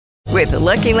With the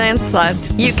Lucky Land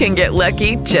Slots, you can get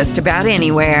lucky just about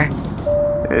anywhere.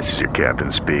 This is your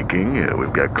captain speaking.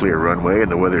 We've got clear runway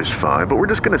and the weather's fine, but we're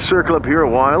just going to circle up here a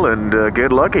while and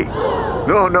get lucky.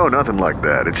 No, nothing like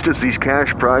that. It's just these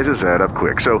cash prizes add up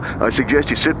quick. So I suggest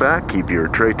you sit back, keep your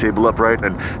tray table upright,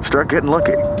 and start getting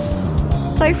lucky.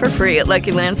 Play for free at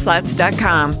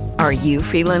LuckyLandSlots.com. Are you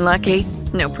feeling lucky?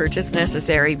 No purchase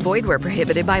necessary. Void where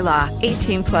prohibited by law.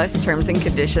 18 plus terms and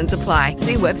conditions apply.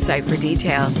 See website for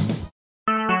details.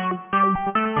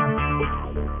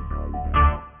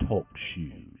 Talk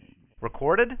shoes.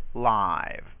 Recorded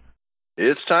live.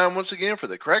 It's time once again for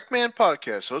the Crackman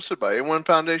Podcast, hosted by A1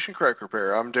 Foundation Crack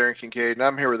Repair. I'm Darren Kincaid, and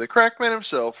I'm here with the Crackman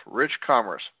himself, Rich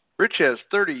Commerce. Rich has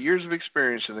 30 years of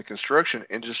experience in the construction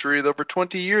industry with over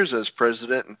 20 years as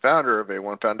president and founder of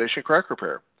A1 Foundation Crack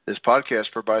Repair. This podcast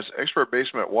provides expert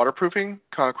basement waterproofing,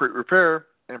 concrete repair,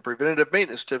 and preventative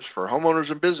maintenance tips for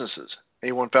homeowners and businesses.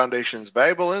 A1 Foundation's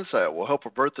valuable insight will help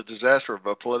avert the disaster of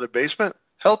a flooded basement,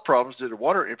 health problems due to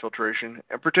water infiltration,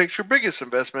 and protect your biggest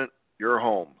investment, your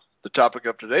home. The topic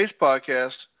of today's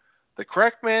podcast, the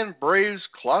Crackman braves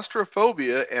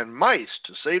claustrophobia and mice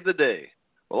to save the day.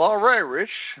 Well, all right, Rich,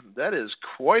 that is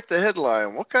quite the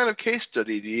headline. What kind of case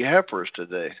study do you have for us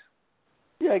today?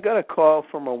 Yeah, I got a call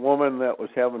from a woman that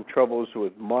was having troubles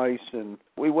with mice, and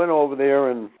we went over there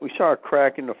and we saw a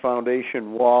crack in the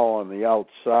foundation wall on the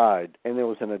outside, and there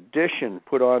was an addition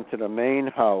put onto the main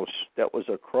house that was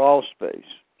a crawl space.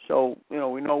 So,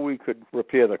 we know we could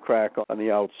repair the crack on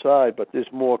the outside, but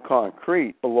there's more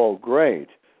concrete below grade.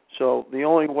 So the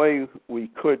only way we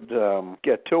could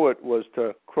get to it was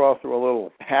to crawl through a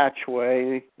little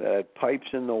hatchway that had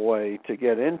pipes in the way to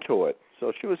get into it.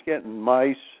 So she was getting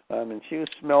mice, and she was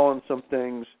smelling some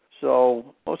things.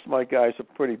 So most of my guys are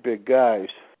pretty big guys.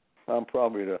 I'm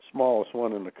probably the smallest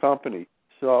one in the company.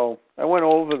 So I went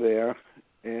over there,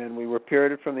 and we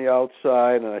repaired it from the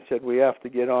outside, and I said, we have to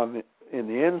get on in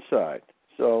the inside.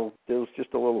 So there was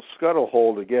just a little scuttle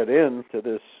hole to get into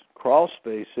this crawl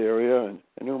space area, and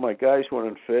I knew my guys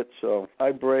wouldn't fit, so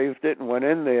I braved it and went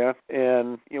in there,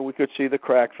 and we could see the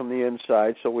crack from the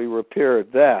inside, so we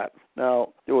repaired that.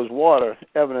 Now, there was water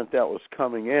evident that was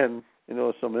coming in, and there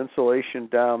was some insulation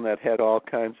down that had all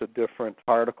kinds of different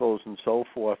particles and so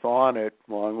forth on it,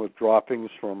 along with droppings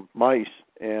from mice,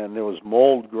 and there was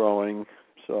mold growing,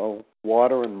 so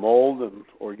water and mold and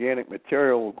organic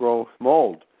material will grow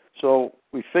mold. So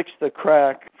we fixed the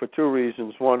crack for two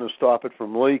reasons. One, to stop it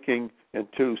from leaking, and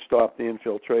two, stop the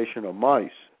infiltration of mice.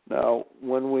 Now,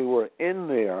 when we were in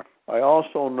there, I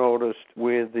also noticed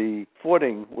where the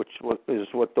footing, which is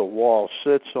what the wall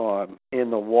sits on, in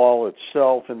the wall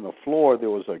itself, in the floor, there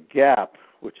was a gap,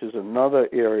 which is another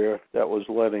area that was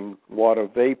letting water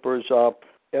vapors up.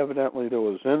 Evidently, there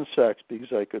was insects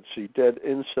because I could see dead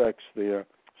insects there.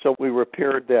 So we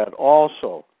repaired that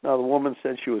also. Now, the woman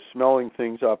said she was smelling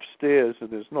things upstairs,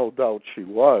 and there's no doubt she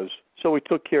was. So we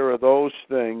took care of those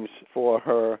things for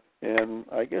her. And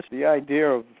I guess the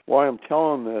idea of why I'm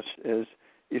telling this is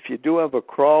if you do have a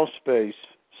crawl space,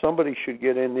 somebody should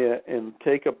get in there and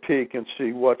take a peek and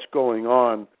see what's going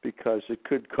on, because it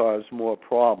could cause more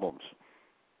problems.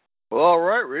 Well, all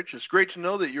right, Rich. It's great to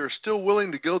know that you're still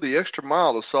willing to go the extra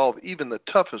mile to solve even the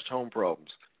toughest home problems.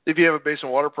 If you have a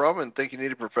basement water problem and think you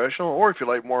need a professional, or if you'd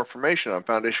like more information on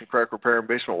foundation crack repair and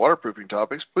basement waterproofing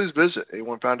topics, please visit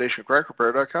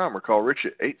A1FoundationCrackRepair.com or call Rich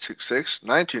at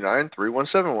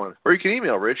 866-929-3171. Or you can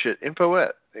email Rich at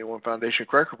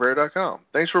info@A1FoundationCrackRepair.com.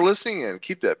 Thanks for listening, and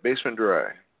keep that basement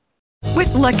dry.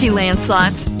 With Lucky Land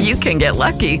Slots, you can get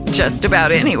lucky just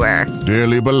about anywhere.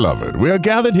 Dearly beloved, we are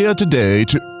gathered here today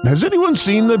to... Has anyone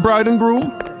seen the bride and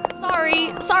groom?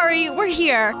 Sorry, we're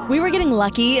here. We were getting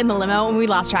lucky in the limo and we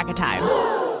lost track of time.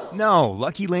 No,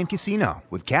 Lucky Land Casino,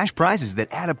 with cash prizes that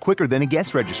add up quicker than a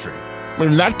guest registry.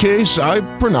 In that case, I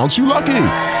pronounce you lucky.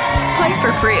 Play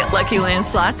for free at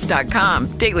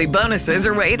LuckyLandSlots.com. Daily bonuses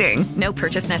are waiting. No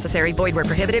purchase necessary. Void where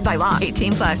prohibited by law.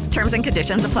 18 plus. Terms and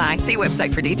conditions apply. See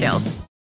website for details.